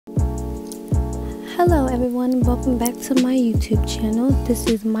Hello everyone, welcome back to my YouTube channel. This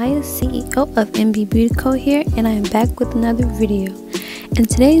is Maya, CEO of MB Beauty Co here, and I am back with another video. In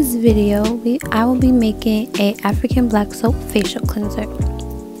today's video, I will be making a African black soap facial cleanser.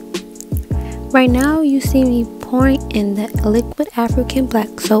 Right now you see me pouring in the liquid African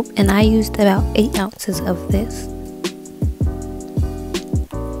black soap, and I used about 8 ounces of this.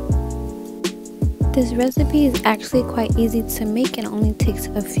 This recipe is actually quite easy to make and only takes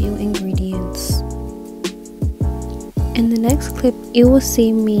a few ingredients. In the next clip, you will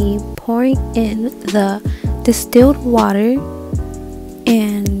see me pouring in the distilled water,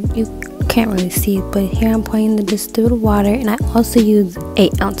 and you can't really see it, but here I'm pouring the distilled water, and I also use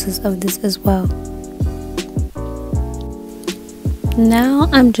 8 ounces of this as well. Now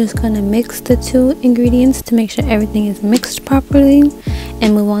I'm just going to mix the two ingredients to make sure everything is mixed properly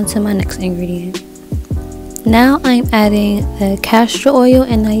and move on to my next ingredient. Now I'm adding the castor oil,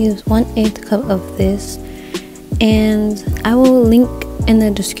 and I use 1/8 cup of this, and I will link in the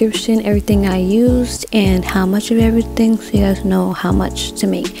description everything I used and how much of everything, so you guys know how much to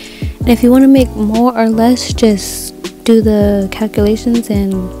make. And if you want to make more or less, just do the calculations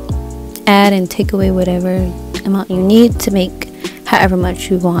and add and take away whatever amount you need to make however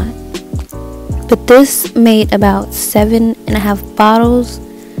much you want. But this made about 7.5 bottles,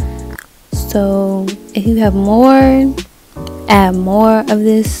 so if you have more, add more of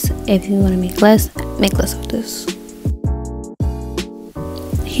this. If you want to make less of this.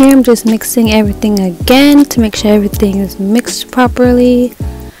 Here I'm just mixing everything again to make sure everything is mixed properly,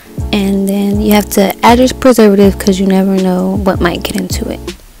 and then you have to add your preservative because you never know what might get into it.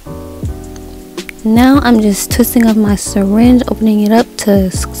 Now I'm just twisting up my syringe, opening it up to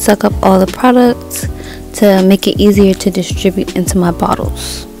suck up all the products to make it easier to distribute into my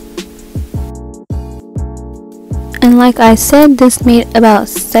bottles. And like I said, this made about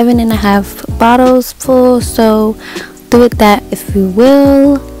 7.5 bottles full, so do it that if you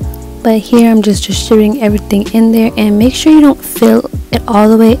will. But here I'm just distributing everything in there, and make sure you don't fill it all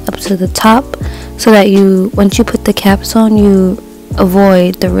the way up to the top, so that once you put the caps on, you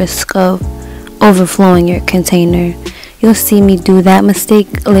avoid the risk of overflowing your container. You'll see me do that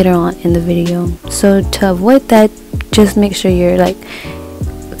mistake later on in the video. So to avoid that, just make sure you're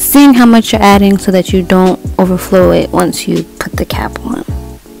seeing how much you're adding so that you don't overflow it once you put the cap on.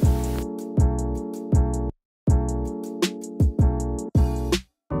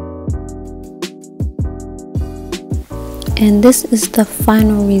 And this is the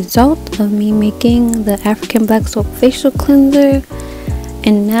final result of me making the African black soap facial cleanser.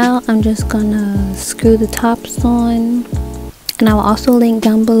 And now I'm just gonna screw the tops on, and I will also link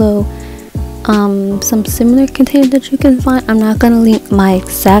down below some similar containers that you can find. I'm not gonna link my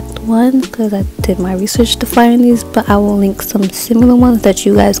exact ones because I did my research to find these, but I will link some similar ones that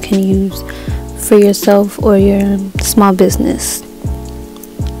you guys can use for yourself or your small business.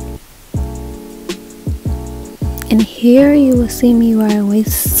 And here you will see me where I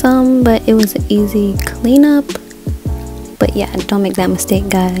waste some, but it was an easy cleanup. But yeah, don't make that mistake,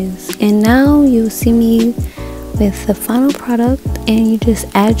 guys. And now you will see me with the final product, and you just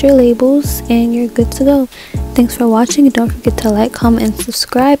add your labels and you're good to go. Thanks for watching. Don't forget to like, comment, and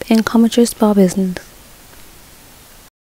subscribe, and comment your small business.